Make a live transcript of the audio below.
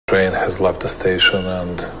train has left the station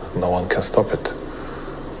and no one can stop it.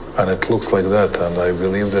 And it looks like that, and I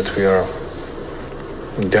believe that we are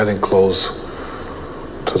getting close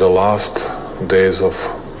to the last days of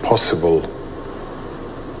possible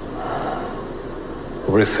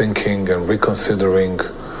rethinking and reconsidering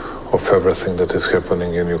of everything that is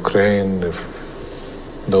happening in Ukraine. If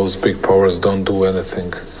those big powers don't do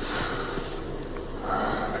anything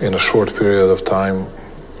in a short period of time,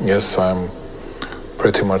 yes, I'm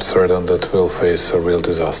pretty much certain that we'll face a real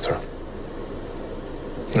disaster.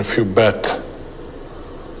 If you bet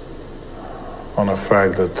on a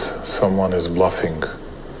fact that someone is bluffing,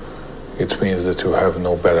 it means that you have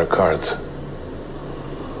no better cards.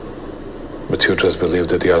 But you just believe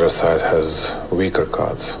that the other side has weaker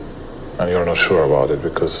cards. And you're not sure about it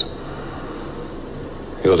because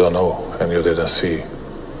you don't know and you didn't see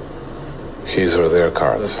his or their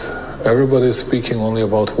cards. Everybody is speaking only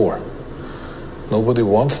about war. Nobody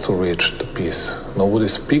wants to reach the peace. Nobody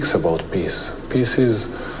speaks about peace. Peace is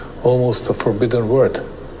almost a forbidden word.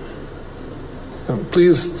 And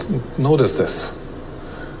please notice this.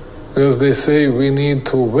 Because they say we need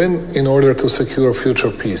to win in order to secure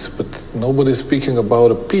future peace. But nobody's speaking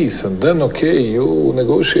about a peace. And then, okay, you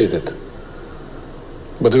negotiate it.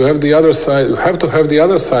 But you have the other side. You have to have the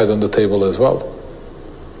other side on the table as well.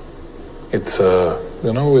 It's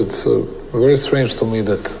it's very strange to me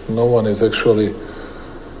that no one is actually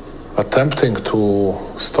attempting to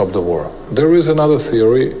stop the war. There is another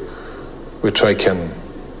theory which I can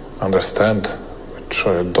understand, which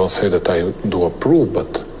I don't say that I do approve,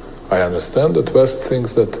 but I understand that West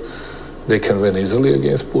thinks that they can win easily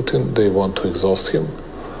against Putin. They want to exhaust him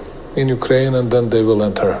in Ukraine, and then they will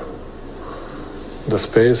enter the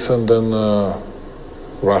space, and then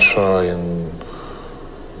Russia in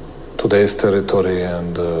today's territory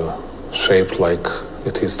and shaped like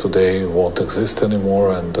it is today won't exist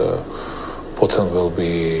anymore, and Putin will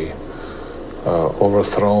be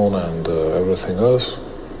overthrown and everything else.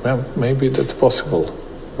 Yeah, maybe that's possible,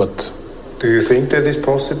 but do you think that is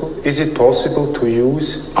possible? Is it possible to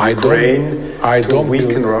use Ukraine to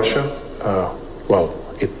weaken Russia? Well,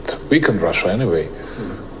 it weakened Russia anyway,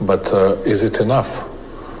 but is it enough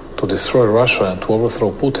to destroy Russia and to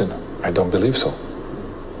overthrow Putin? I don't believe so.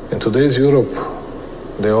 In today's Europe,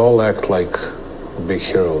 they all act like big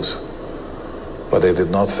heroes, but they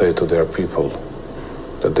did not say to their people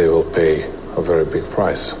that they will pay a very big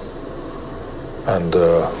price. And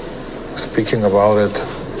speaking about it,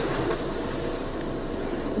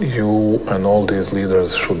 you and all these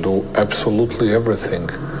leaders should do absolutely everything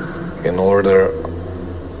in order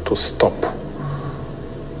to stop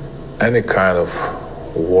any kind of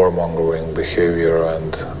warmongering behavior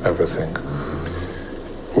and everything.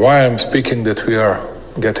 Why I'm speaking that we are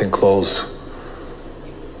getting close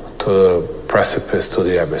to the precipice, to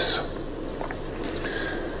the abyss.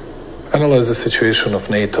 Analyze the situation of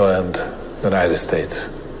NATO and the United States.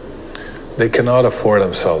 They cannot afford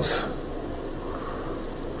themselves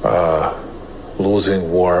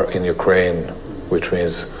losing war in Ukraine, which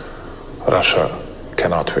means Russia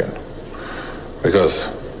cannot win. Because,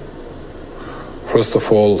 first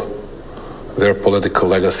of all, their political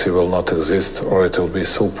legacy will not exist, or it will be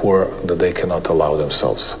so poor that they cannot allow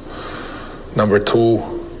themselves. Number two,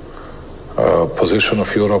 position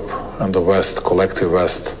of Europe and the West, collective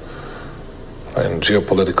West, in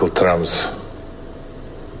geopolitical terms,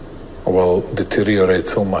 will deteriorate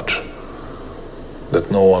so much that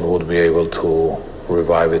no one would be able to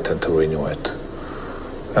revive it and to renew it.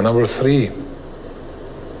 And number three,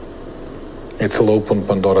 it will open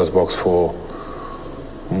Pandora's box for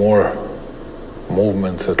more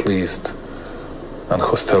movements, at least, and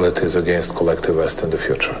hostilities against collective West in the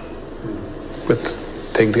future. But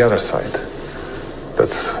take the other side.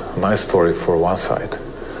 That's a nice story for one side.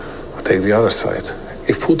 But take the other side.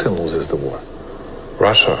 If Putin loses the war,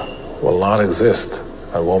 Russia will not exist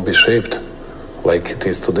and won't be shaped like it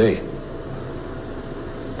is today.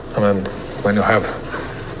 And then when you have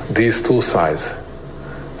these two sides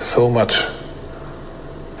so much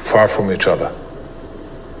far from each other,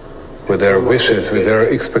 with their wishes, with their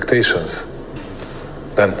expectations,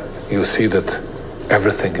 then you see that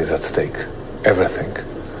everything is at stake. Everything.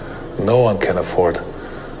 No one can afford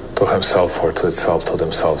to himself or to itself, to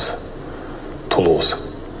themselves, to lose.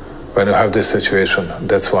 When you have this situation,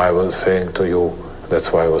 that's why I was saying to you,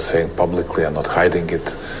 that's why I was saying publicly and not hiding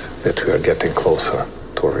it, that we are getting closer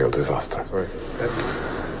to a real disaster.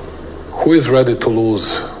 Who is ready to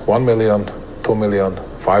lose 1 million, 2 million,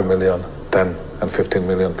 5 million, 10 and 15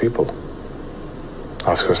 million people?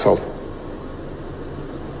 Ask yourself.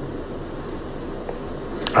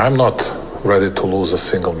 I'm not ready to lose a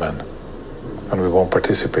single man. and we won't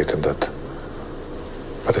participate in that.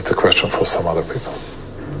 But it's a question for some other people.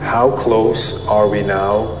 How close are we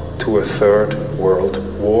now to a third world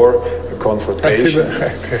war, a confrontation?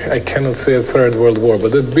 I cannot say a third world war,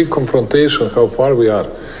 but a big confrontation, how far we are.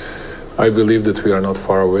 I believe that we are not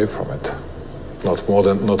far away from it. Not more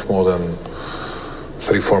than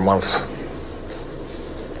 3-4 months.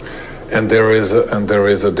 And there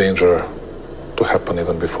is a danger to happen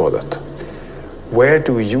even before that. Where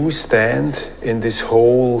do you stand in this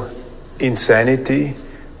whole insanity?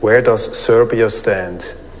 Where does Serbia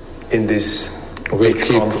stand in this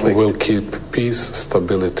conflict? We'll keep peace,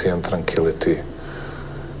 stability and tranquility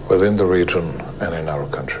within the region and in our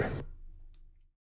country.